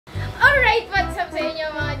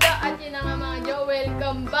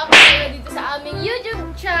welcome back kayo dito sa aming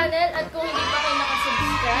YouTube channel. At kung hindi pa kayo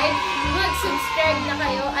nakasubscribe, mag-subscribe na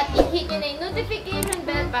kayo at i-hit nyo na yung notification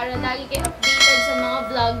bell para lagi kayo updated sa mga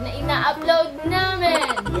vlog na ina-upload namin.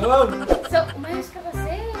 So, umayos ka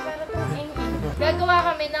kasi para itong gagawa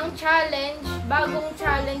kami ng challenge. Bagong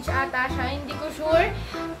challenge ata siya, hindi ko sure.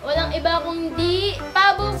 Walang iba kundi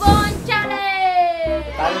Pabobohan challenge!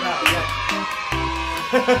 Talo na ako yan.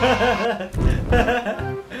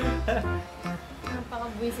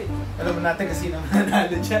 Napaka-buisit. Alam mo natin kasi sino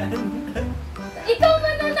mananalo dyan. Ikaw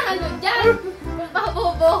mananalo dyan!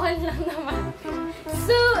 Pabobohan lang naman.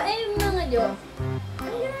 So, ayun mga Jo.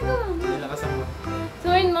 Ano ginagawa mo? Nilakasan mo. So,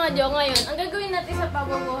 ayun mga Jo, ngayon, ang gagawin natin sa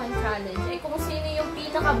Pabobohan challenge ay kung sino yung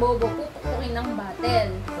pinaka-bobo, pupukuin ng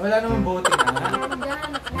battle. Wala namang bote na.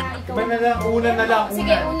 Ikaw. Iba na lang, unan na lang.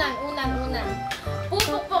 Sige, unan.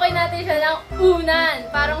 Pupukpukin natin siya ng unan.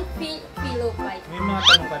 Parang pillow fight. May mga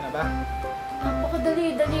tanong ka na ba?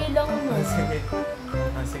 Napakadali-dali lang mo. Sige.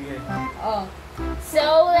 Sige. Oh.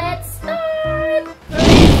 So, let's start!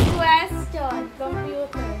 First question.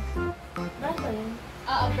 Computer. Brand ba yun?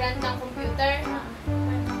 Brand ng computer.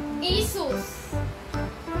 Asus.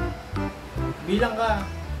 Bilang ka.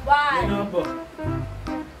 1. Lenovo.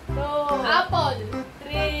 2. Apple.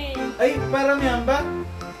 3. Ay, parang yan ba?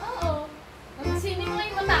 Oo. Sino mo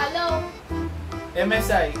yung matalo?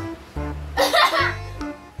 MSI. MSI.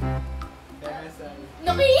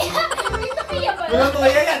 Nokia! May Nokia ba? Walang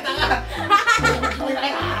Nokia yan, tanga!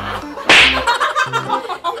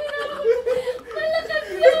 Malakas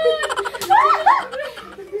yun!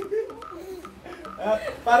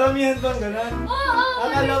 Paramihan bang gano'n? Oo!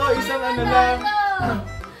 Akala ko isang ano lang.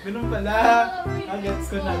 Ganun pala. Gets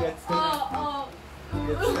ko na. Gets ko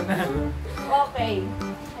na. Okay.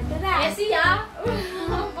 Ito na. Eh siya?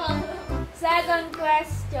 Second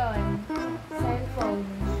question. Cellphone.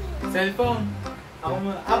 Cellphone. Ako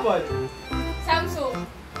muna. Apple. Samsung.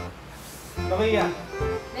 Nokia.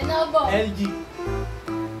 Lenovo. LG.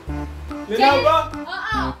 Lenovo?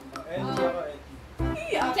 Oo. LG ako, LG.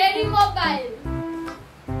 Cherry Mobile.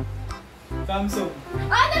 Samsung.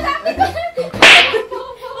 Nasabi ko na!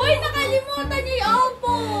 Uy, nakalimutan niyo yung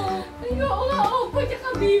Oppo! Ay, oo nga, Oppo tsaka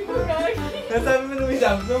Vivo, guys. Nasabi mo naman yung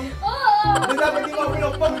Samsung? Oo! Hindi dapat di mo ako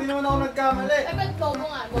pinokpok, hindi naman ako nagkamali. Ay, ba't bobo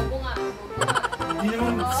nga? Hindi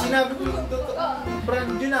naman, sinabi ko yung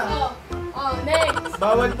brand yun ah. Next.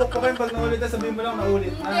 Bawal pokpokin pag naulit na sabihin mo lang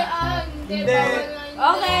naulit. Hindi. Hindi.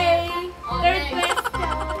 Okay. Third next.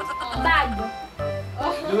 question. Bag.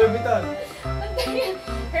 Louis Vuitton.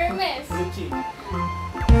 Hermes. Gucci.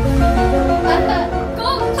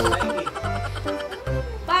 Coach. Nike.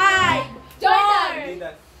 5. Jordan.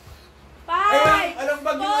 Adidas. 5. Ay, anong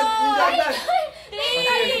bag yung Jordan?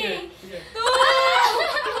 3. 2. 1.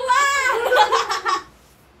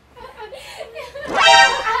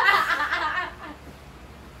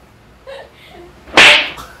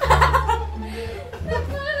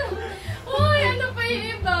 Uy, ano pa yung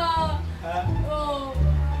iba?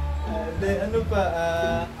 Ano pa,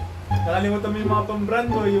 nakalimutan mo yung mga pang-brand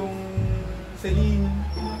mo, yung Celine.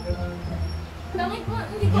 Hindi ko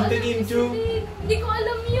alam Yung Hindi ko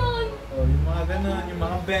alam yun. Yung mga ganon, yung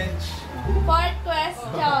mga bench. Fourth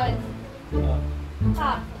question.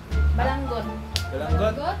 Cup. Balanggot.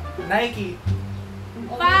 Balanggot? Nike.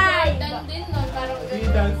 5. Jordan din nun. Parang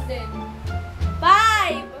Adidas. din.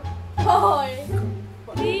 5.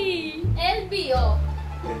 4. 3. LBO.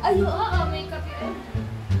 Ay, oo, may kape.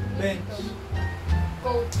 Bench.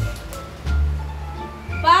 Coach.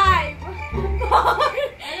 5. 4.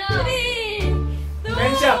 3. 2.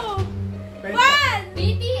 Bench shop. 1.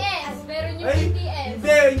 BTS. Meron yung Ay, BTS.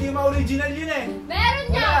 hindi ma-original yun eh. Meron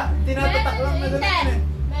niya. Wala, tinatatak lang na Meron- ganun eh.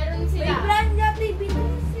 Meron May sila. brand niya, BTS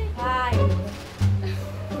eh. 5.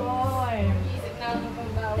 4. Isip na ako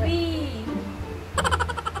pang bawal. 3.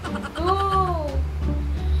 2.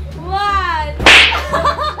 1.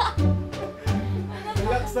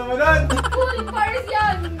 Relax naman nun. Cool cars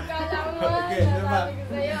yan. Kala ko naman. Okay, diba? Sabi ko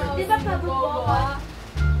sa'yo. Di ba Pabobohan?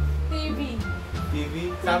 TV. TV,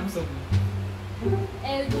 Samsung,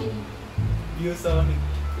 LG. ViewSonic. 5.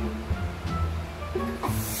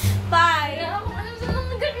 Kaya ako alam sa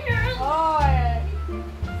mga ganyan. 4.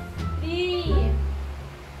 3.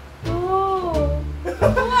 2.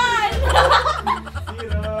 1.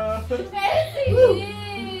 Zero. LG.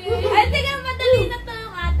 Ay, tingnan, madali na to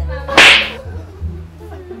yung ate mama.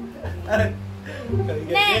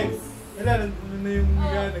 Next. Wala, na yung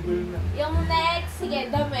nagulo na. Yung next,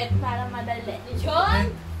 sige, damit para madali.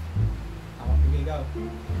 John? Ako, ikaw.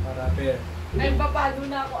 Para pair. Ay, papalo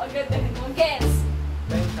na ako agad eh. Guess.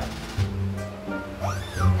 Bench shop.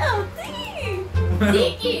 Oh,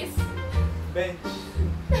 Dickies! Bench.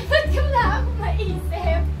 Ba't wala akong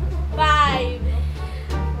maisip? 5,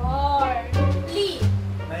 4, Lee.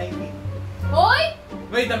 Nike. Hoy!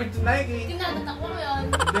 Wait, damit sa Nike. Tinatatak ko yun.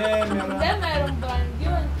 Hindi, meron. Hindi, mayroong brand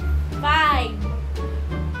yun.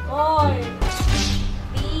 5, 4,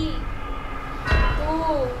 3,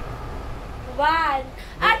 2, 1.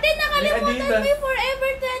 Ate, nakalimutan Adidas. mo yung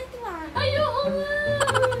Forever 21. Ay, oo nga.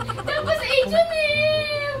 Tapos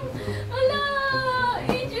H&M. Ala,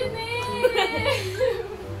 H&M.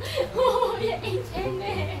 Oh, yung H&M.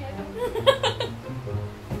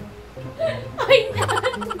 Ay, na.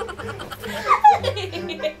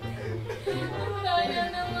 Kaya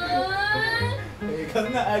naman. Ikaw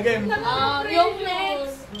na, again. Yung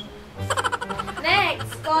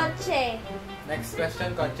next, kotse. Next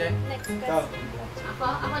question, kotse. Next Ikaw. question.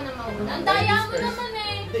 Ako na mauna. Ang daya mo naman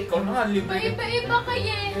eh. Hindi, ikaw na nga, libre. Paiba-iba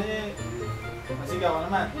kayo eh. Sige, ako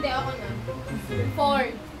naman. Hindi, ako na. Sige.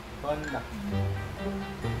 Ford. Honda.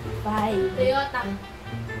 5, Toyota.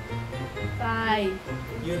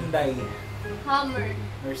 5, Hyundai. Hummer.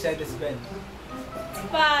 Mercedes-Benz.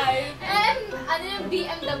 5, Ano yung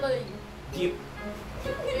BMW? Jeep. 5,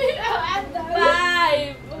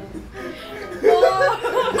 4,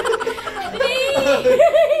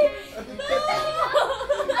 3,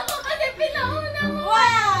 Ako kasi pinauna mo.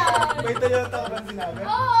 1. May Toyota ka ba sinabi?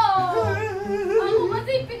 Oo. Ako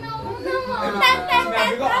kasi pinauna mo.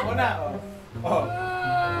 Sinabi ko, ako na. Oh.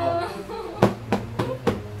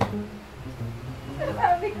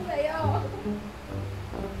 Sabi ko sa'yo.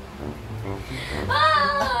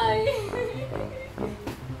 Ay!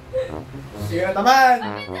 Sige na taman!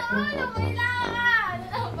 Bakit nauna kailangan?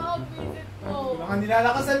 Ano ba ang visit mo? Baka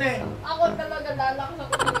nilalakasan eh. Ako talaga lalakas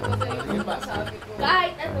ako talaga sa'yo. Sige pa. Sabi ko.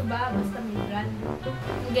 Kahit ano ba, basta may brand.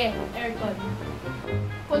 Sige, aircon.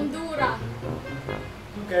 Kondura.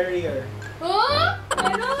 Carrier. Oh?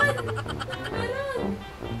 Meron! Meron!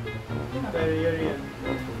 Carrier yan.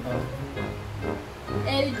 Oh.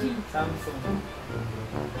 LG. Samsung.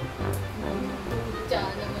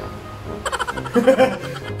 Diyan naman.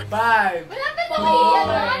 5. Wala pa nakiyan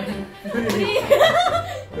naman.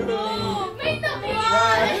 May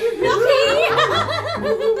nakiyan.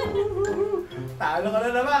 Talo ka na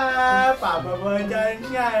naman! Pabobohan challenge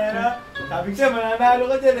nga, ano? Sabi ko siya, mananalo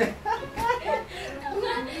ka dyan eh.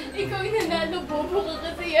 Ikaw yung nanalo, bobo ka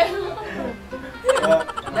kasi yan.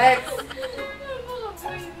 Next!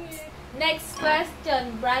 Next question,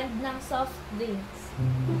 brand ng soft drinks.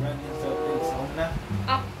 Brand yung soft drinks. Ako na.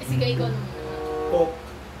 Sige, ikaw naman. Coke.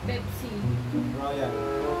 Pepsi. Royal.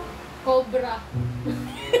 Cobra.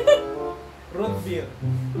 Root beer.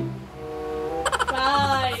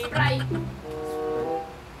 5, Sprite.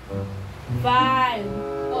 5,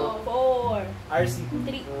 Oh. 4, RC.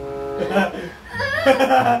 3.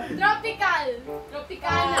 Tropical.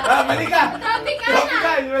 Tropicana. Ah, mali ka! Tropicana.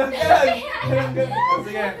 Tropical! Walang ganun! Walang ganun. Oh,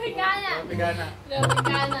 sige. Tropicana. Tropicana.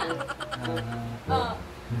 Tropicana. Oh.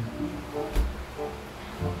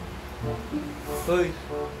 Hoy,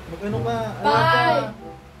 mag-ano ka? Ano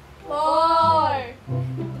 5, 4,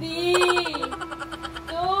 3,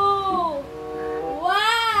 2,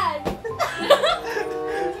 1.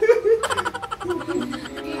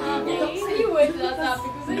 Ito sa'yo eh. Sabi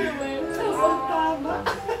ko sa'yo eh. Tama.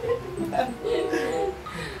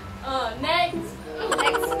 Oh, next.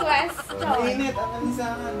 Next question. Mainit ang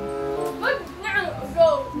alisangan. Wag na. Go.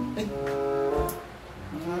 Ay.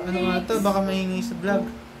 Ano nga to? Baka mahingi sa vlog.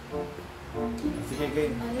 Sige,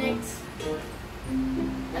 game. Next.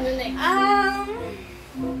 Ano next?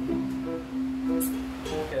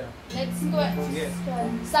 Okay. Next question. Sige.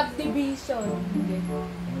 Subdivision. Ano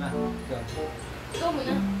na? Go. Ikaw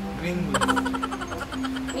muna. Greenwood.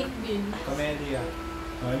 Nick Bill. Camellia.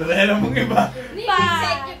 Ano na alam mong iba? Nick Pa.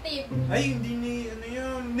 Executive. Ay, hindi ni, ano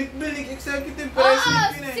yun? Nick Bill, Nick Executive. Oo, Press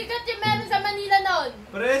Nick yun eh. sikat yung meron sa Manila noon.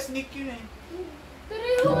 Press Nick yun eh. Pero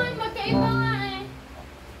yung nga, magkaiba nga eh.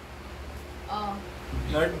 Oh.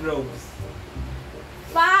 North Groves.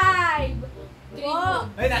 5, Greenwood.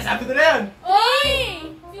 Ay, nasabi ko na yun! Oy!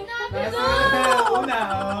 Sinabi Nasabi ko! ko na yun. Una,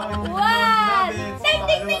 One. Ding,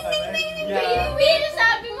 ding, ding, ding, ding, ding. Greenwood!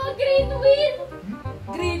 Sabi mo, Greenwood!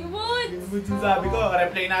 Greenwood. Greenwood yung sabi ko.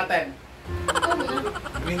 Replay natin. Ikaw muna.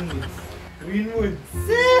 Greenwoods. Greenwoods.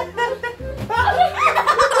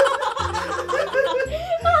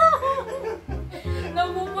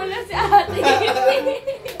 Namumula si ate.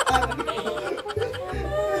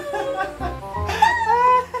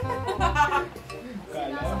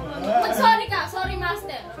 Kala mo. Mag-sorry ka. Sorry,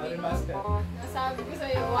 master. Sorry, master. Nasabi ko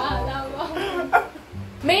sa'yo, wala mo.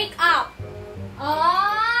 Make-up.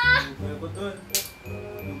 Ah! Lugi ako dun.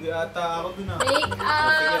 Lugi ata ako dun ah. Make Sige,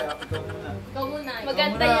 up. ako muna. Ikaw muna.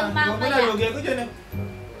 Maganda yung mamaya. Lugay ko dyan eh.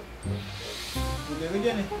 Lugay ko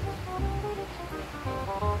dyan eh.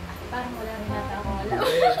 Parang wala rin nata akong alam.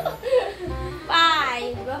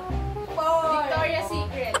 5, 4, Victoria's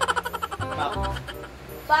Secret.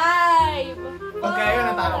 5, Pag kayo,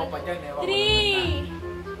 natalo ko pa dyan eh.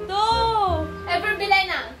 3, 2, Ever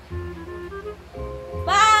Bilena.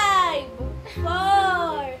 5,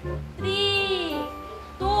 4, 3,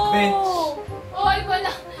 2, Bench. Oy,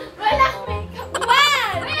 wala. Wala akong makeup. 1!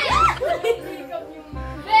 Makeup yung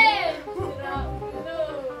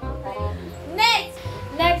bench.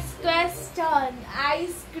 Next question.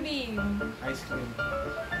 Ice cream. Ice cream.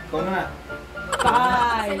 Ikaw na.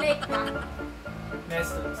 5, Select na.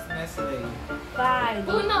 Nestle. 5,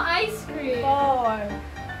 Puno ice cream. 4,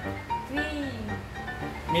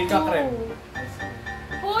 3, Milka creme.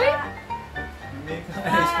 2, Uy! Milka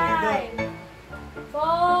ice cream daw. 5,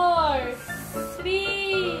 4,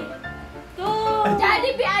 3, 2,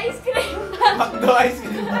 Jollibee ice cream. Macdo ice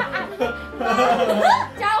cream.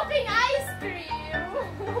 Chowking ice cream.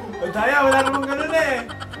 Madaya, wala namang ganun eh.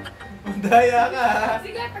 Madaya ka.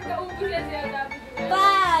 Sige, pagka-ubos yan siya sabi ko.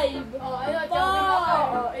 5, Oh, ano, chowking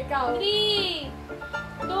ako. Oh, ikaw. 3,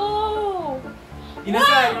 2,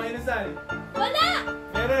 Inasal, mga inasal. wala!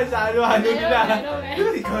 Meron sa ano-ano nila.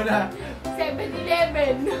 Meron. Ikaw na.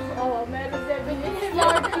 7-Eleven. Oh, meron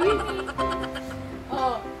 7-Eleven.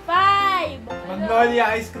 Oh, 5! Magnolia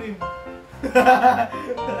ice cream.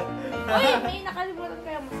 Uy, may nakalimutan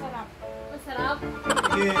kaya masarap. masarap.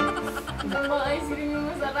 Sige. Ang mga ice cream yung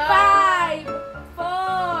masarap. 5,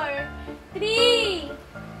 4, 3,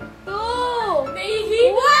 2,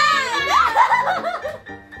 Nahihiwa!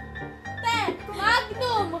 1!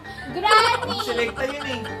 Magnum! Granny! Selecta yun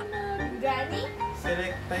eh. Granny?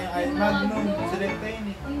 Selecta yung ice Magnum. Selecta yun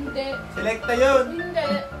eh. Hindi. Selecta yun. Hindi.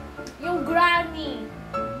 Yung granny.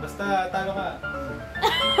 Basta talo ka.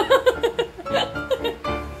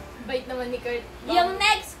 Bait naman ni Kurt. Yung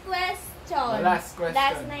next question. Last question.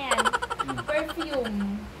 Last na yan.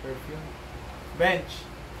 Perfume. Perfume. Bench.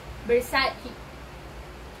 Versace.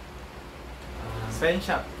 Sven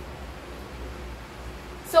shop.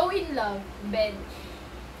 So in love. Bench.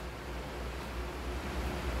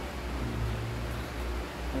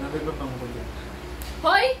 Ano ba ba bang kulit?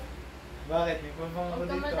 Hoy! Bakit? May pang Huwag kulit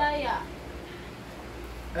ka dito. madaya.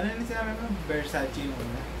 Ano yung sinabi mo? Versace yung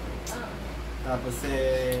una. Ah. Tapos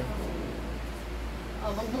eh...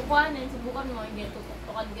 Oh, magbukuhanin. Subukan mo. Hindi,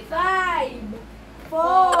 tutukan kita. 5,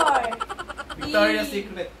 4, Victoria's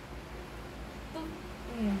Secret.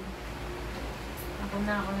 Ako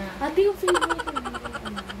na. Ate, yung favorite ko.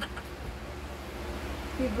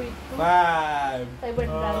 Favorite ko. 5, Favorite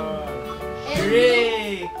brand.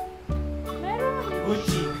 3, Meron.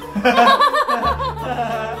 Gucci.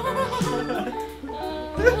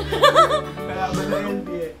 Kaya ba na yun,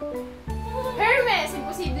 di eh. Hermes!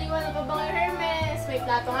 Imposible wala pa bang yung Hermes? May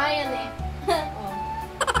plato nga yan eh. Oh.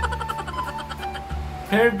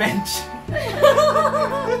 Hair bench. 5,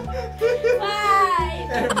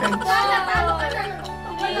 Hair bench. Wala, talo ka na.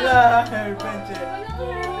 Wala, hair bench eh. Wala ka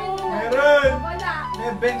Hermes. Meron! Wala.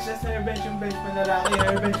 May bench na hair bench yung bench pa lalaki,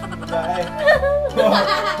 hair bench yung babae.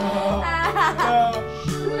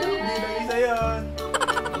 Hindi na isa yun.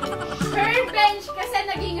 Her bench kasi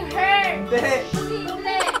naging her. Hindi.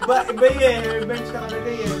 Simple. Iba yun eh, hair bench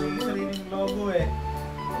nakalagay eh. May sariling logo eh.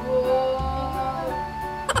 Wow.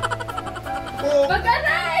 Oh!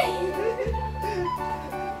 Pag-aray!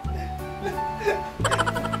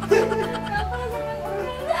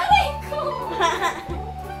 Aray ko!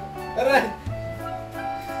 Aray!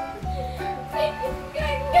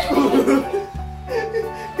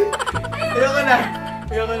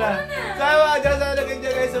 Ayoko na. Sama ka dyan sa lagay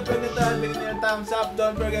dyan guys. Sa pwede ito, bigyan nyo ng thumbs up.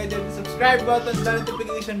 Don't forget to subscribe button, the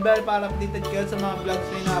notification bell para updated kayo sa mga vlogs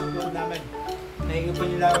na ina-upload namin. Nakikita pa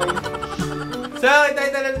nyo laway. So,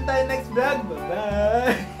 itay-tala lang tayo next vlog.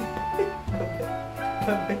 Bye-bye!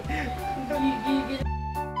 Bye-bye!